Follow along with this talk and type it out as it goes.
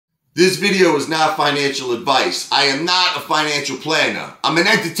This video is not financial advice. I am not a financial planner. I'm an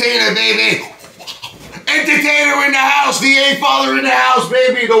entertainer, baby. Entertainer in the house. The A-Father in the house,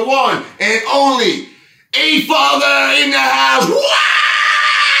 baby. The one and only A-Father in the house.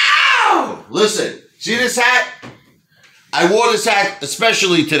 Wow! Listen, see this hat? I wore this hat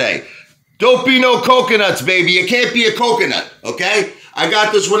especially today. Don't be no coconuts, baby. You can't be a coconut, okay? I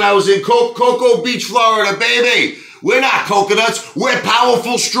got this when I was in Cocoa Beach, Florida, baby. We're not coconuts. We're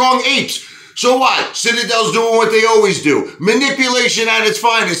powerful, strong apes. So what? Citadel's doing what they always do. Manipulation at its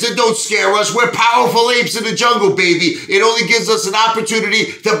finest. It don't scare us. We're powerful apes in the jungle, baby. It only gives us an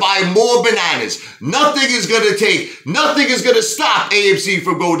opportunity to buy more bananas. Nothing is going to stop AMC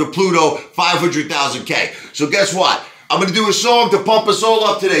from going to Pluto 500,000K. So guess what? I'm going to do a song to pump us all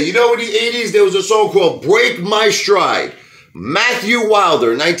up today. You know, in the 80s, there was a song called Break My Stride. Matthew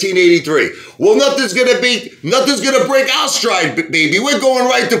Wilder, 1983. Well, nothing's gonna break our stride, baby. We're going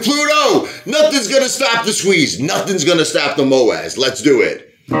right to Pluto. Nothing's gonna stop the squeeze. Nothing's gonna stop the Moaz. Let's do it.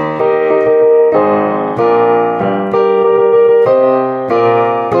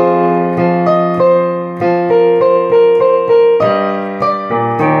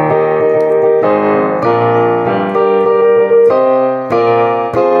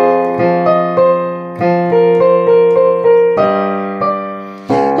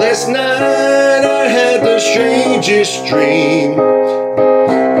 Last night I had the strangest dream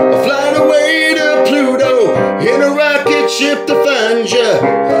of flying away to Pluto in a rocket ship to find ya.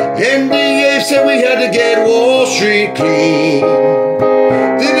 And the apes said we had to get Wall Street clean.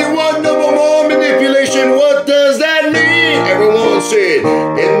 Didn't want no more manipulation. What does that mean? Everyone said,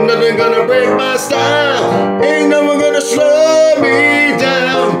 ain't nothing gonna break my style. Ain't no one gonna slow me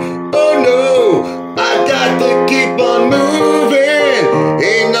down. Oh no, I got to keep on moving.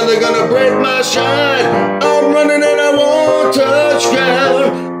 Ain't nothing gonna break my shine. I'm running and I won't touch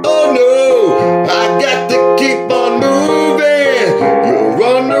ground. Oh no, I got to keep on moving. You're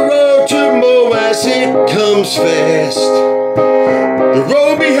on the road to Moaz, it comes fast. The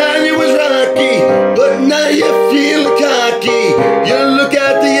road behind you is rocky, but now you feel cocky. You look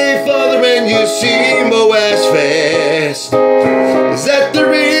at the A-Father and you see Moaz fast. Is that the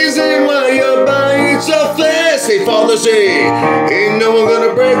reason why you're buying so fast? A-Father say, ain't no one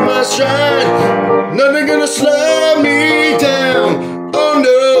gonna break my stride. Nothing gonna slow me down. Oh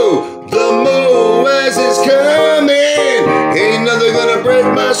no, the Moaz is coming. Ain't nothing gonna break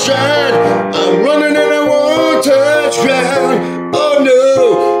my stride. I'm running and I won't touch ground. Oh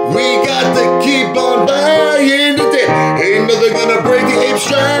no, we got to keep on buying the dip. Ain't nothing gonna break the ape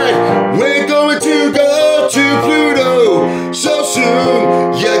stride. We're going to go to Pluto so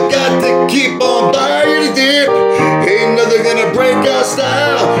soon. You got to keep on buying the dip. Ain't nothing gonna break our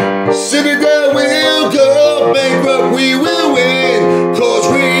style. Citadel will go bankrupt. We will win, cause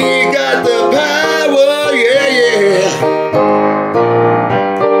we got the power. Yeah, yeah.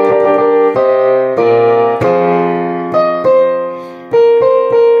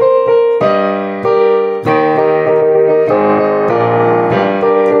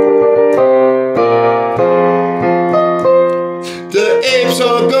 The apes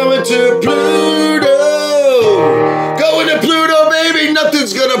are going to Pluto. Going to Pluto, baby.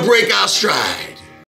 Nothing's gonna break our stride.